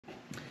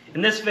In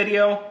this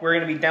video, we're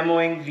going to be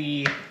demoing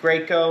the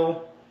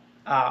Graco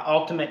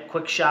Ultimate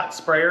Quickshot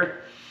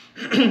Sprayer.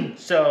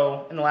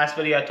 So, in the last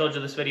video, I told you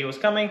this video was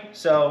coming,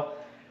 so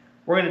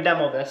we're going to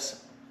demo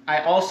this. I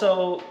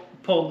also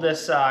pulled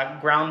this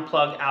ground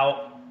plug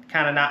out,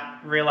 kind of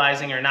not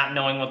realizing or not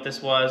knowing what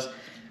this was.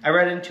 I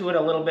read into it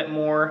a little bit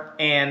more,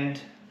 and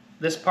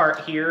this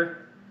part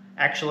here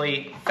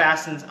actually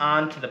fastens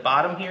on to the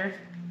bottom here.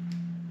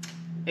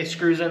 It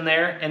screws in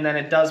there, and then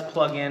it does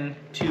plug in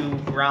to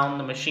ground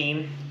the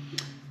machine.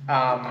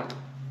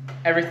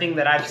 Everything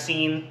that I've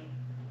seen,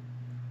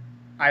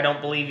 I don't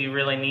believe you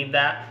really need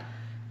that.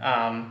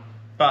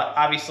 But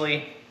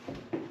obviously,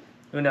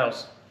 who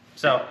knows?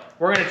 So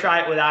we're gonna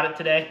try it without it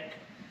today.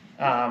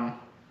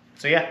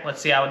 So yeah,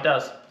 let's see how it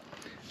does.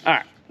 All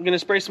right, I'm gonna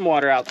spray some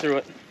water out through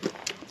it.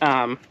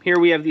 Here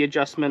we have the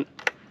adjustment.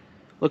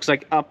 Looks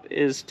like up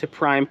is to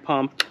prime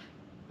pump,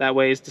 that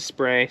way is to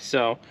spray.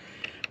 So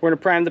we're gonna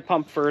prime the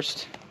pump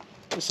first.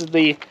 This is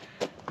the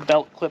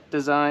belt clip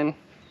design,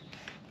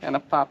 kind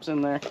of pops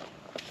in there.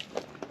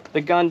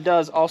 The gun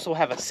does also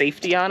have a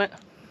safety on it,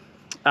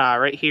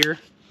 right here.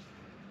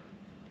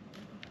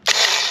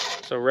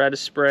 So red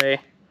is spray.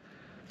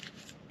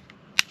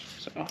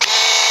 So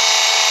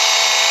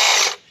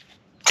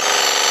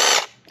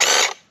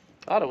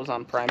thought it was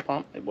on prime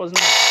pump. It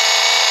wasn't.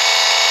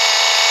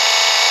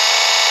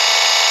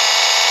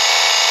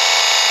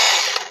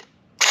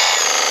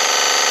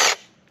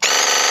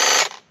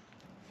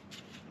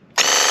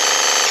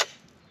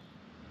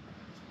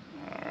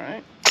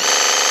 Alright.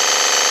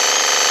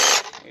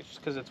 It's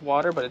just because it's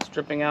water, but it's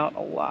dripping out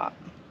a lot.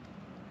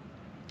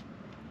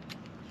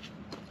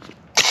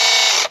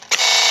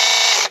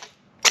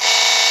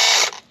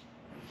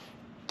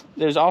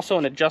 There's also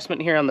an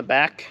adjustment here on the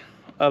back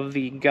of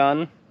the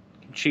gun. You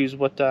can choose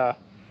what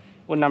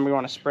number you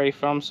want to spray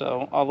from.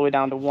 So all the way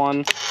down to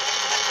 1,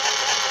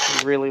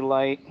 really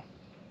light,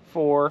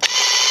 4,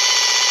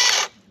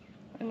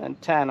 and then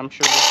 10. I'm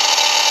sure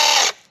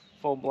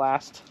full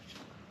blast.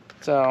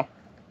 So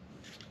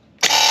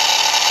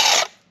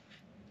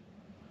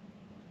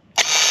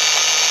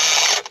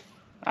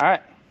all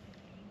right.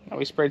 Now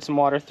we sprayed some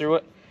water through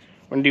it.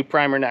 We're gonna do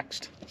primer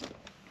next.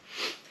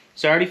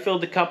 So I already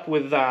filled the cup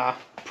with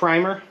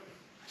primer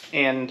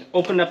and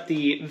opened up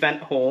the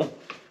vent hole,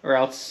 or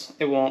else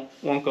it won't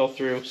go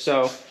through.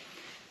 So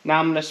now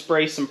I'm gonna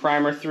spray some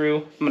primer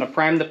through. I'm gonna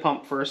prime the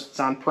pump first. It's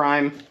on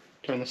prime.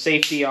 Turn the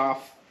safety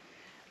off.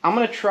 I'm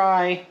gonna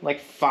try like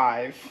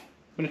 5. I'm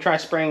gonna try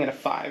spraying it at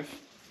 5.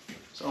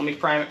 So let me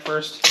prime it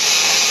first.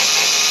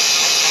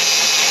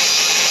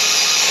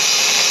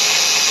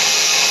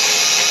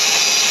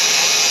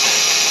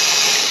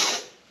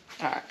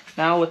 All right,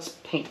 now let's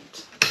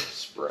paint.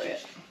 Spray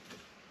it.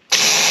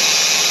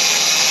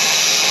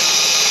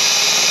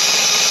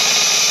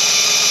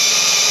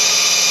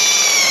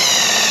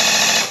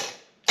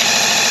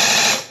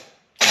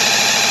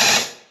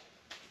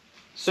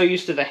 So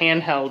used to the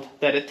handheld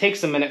that it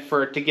takes a minute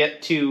for it to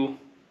get to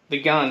the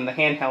gun. The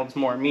handheld's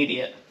more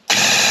immediate.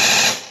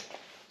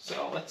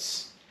 So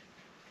let's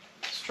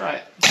try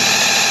it.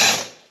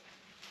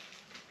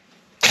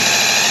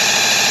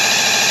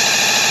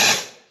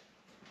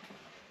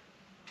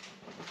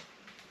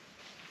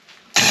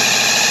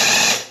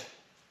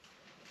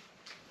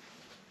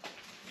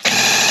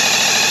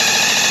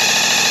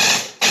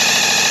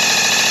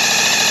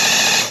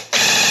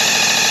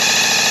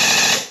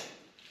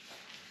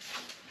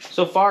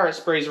 So far, it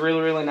sprays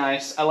really, really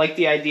nice. I like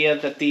the idea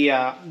that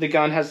the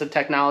gun has the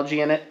technology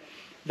in it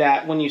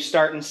that when you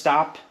start and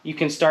stop, you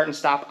can start and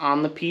stop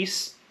on the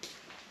piece.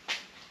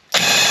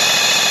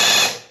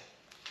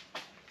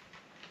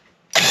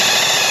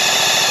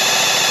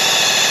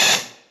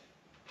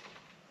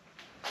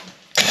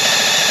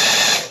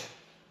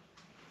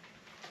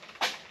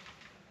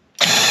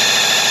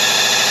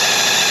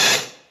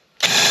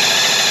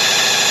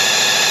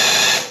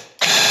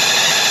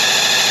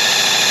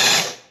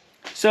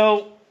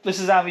 So this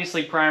is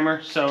obviously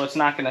primer, so it's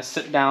not going to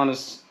sit down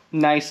as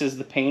nice as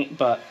the paint,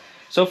 but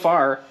so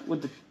far,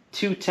 with the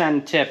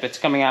 210 tip, it's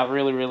coming out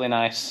really, really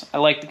nice. I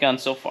like the gun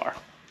so far.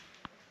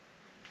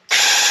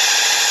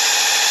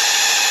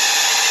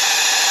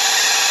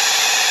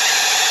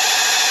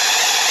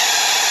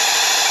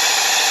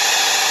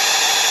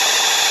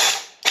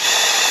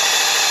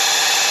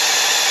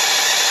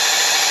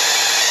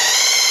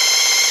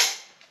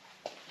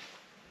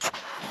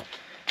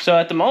 So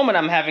at the moment,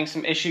 I'm having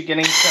some issue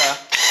getting to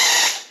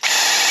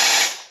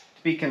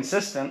be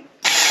consistent.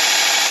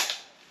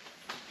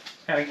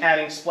 Kind of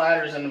adding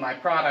splatters into my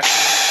product.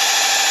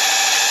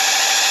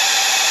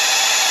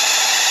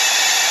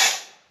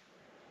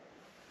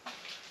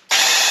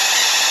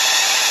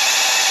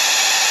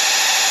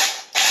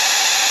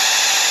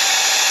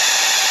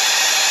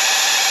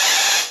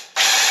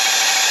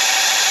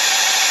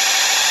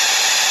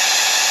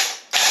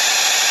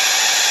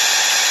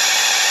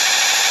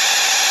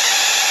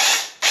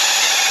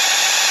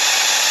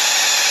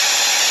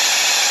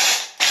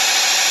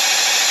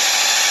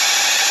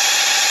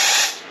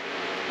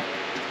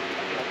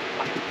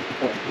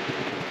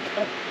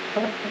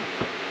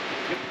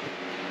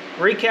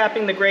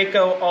 recapping the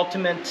Graco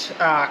Ultimate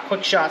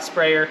Quickshot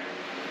sprayer.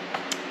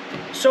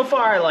 So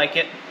far, I like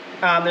it.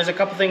 There's a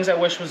couple things I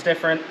wish was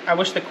different. I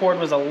wish the cord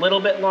was a little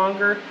bit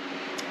longer.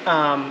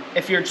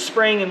 If you're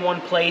spraying in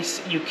one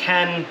place, you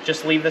can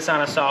just leave this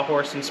on a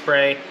sawhorse and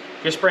spray.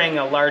 If you're spraying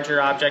a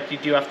larger object, you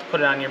do have to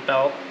put it on your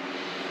belt.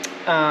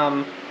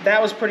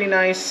 That was pretty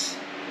nice,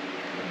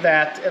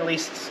 that at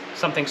least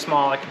something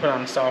small I could put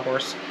on a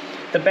sawhorse.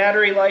 The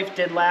battery life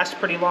did last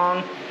pretty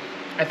long.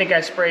 I think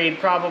I sprayed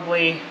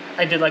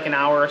I did like an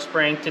hour of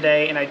spraying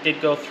today, and I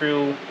did go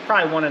through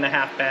probably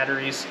 1.5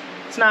 batteries.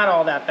 It's not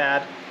all that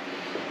bad.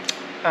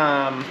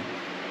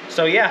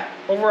 So yeah,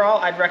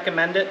 overall I'd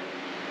recommend it.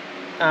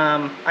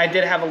 I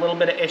did have a little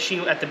bit of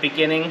issue at the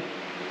beginning.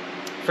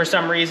 For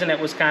some reason it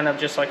was kind of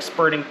just like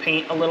spurting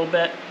paint a little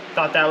bit.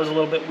 Thought that was a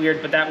little bit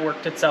weird, but that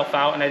worked itself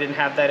out and I didn't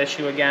have that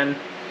issue again.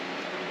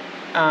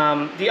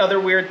 The other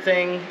weird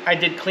thing, I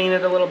did clean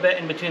it a little bit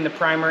in between the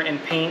primer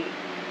and paint.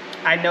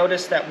 I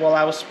noticed that while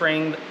I was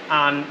spraying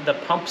on the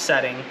pump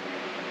setting,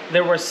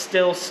 there was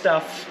still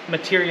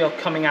material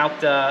coming out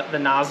the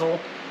nozzle,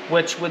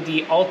 which with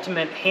the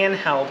Ultimate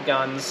handheld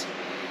guns,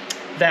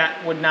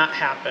 that would not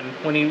happen.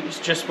 When you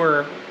just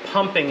were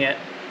pumping it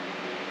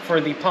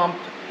for the pump,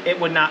 it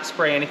would not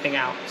spray anything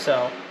out.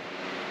 So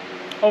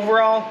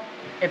overall,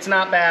 it's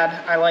not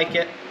bad. I like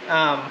it.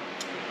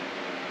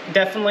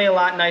 Definitely a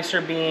lot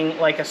nicer being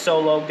like a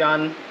solo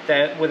gun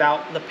that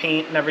without the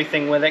paint and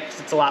everything with it, because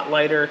it's a lot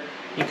lighter.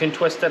 You can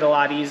twist it a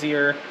lot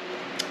easier.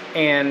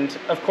 And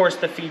of course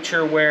the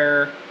feature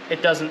where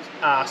it doesn't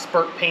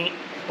spurt paint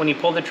when you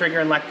pull the trigger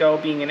and let go,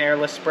 being an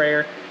airless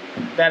sprayer,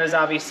 that is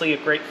obviously a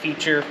great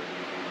feature.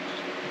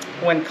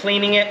 When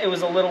cleaning it, it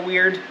was a little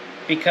weird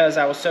because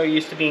I was so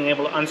used to being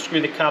able to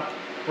unscrew the cup,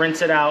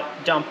 rinse it out,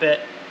 dump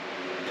it,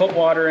 put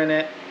water in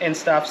it and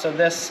stuff. So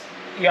this,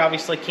 you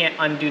obviously can't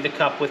undo the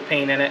cup with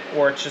paint in it,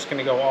 or it's just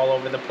gonna go all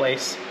over the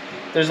place.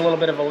 There's a little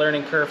bit of a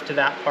learning curve to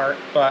that part,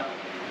 but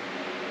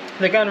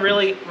the gun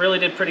really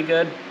did pretty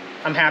good.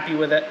 I'm happy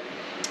with it.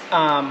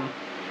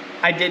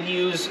 I did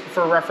use,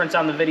 for reference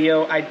on the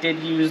video, I did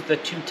use the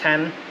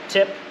 210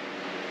 tip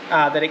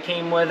that it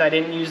came with. I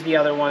didn't use the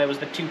other one. It was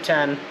the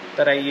 210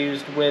 that I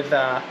used with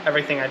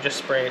everything I just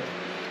sprayed.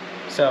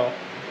 So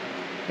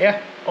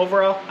yeah,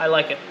 overall, I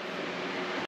like it.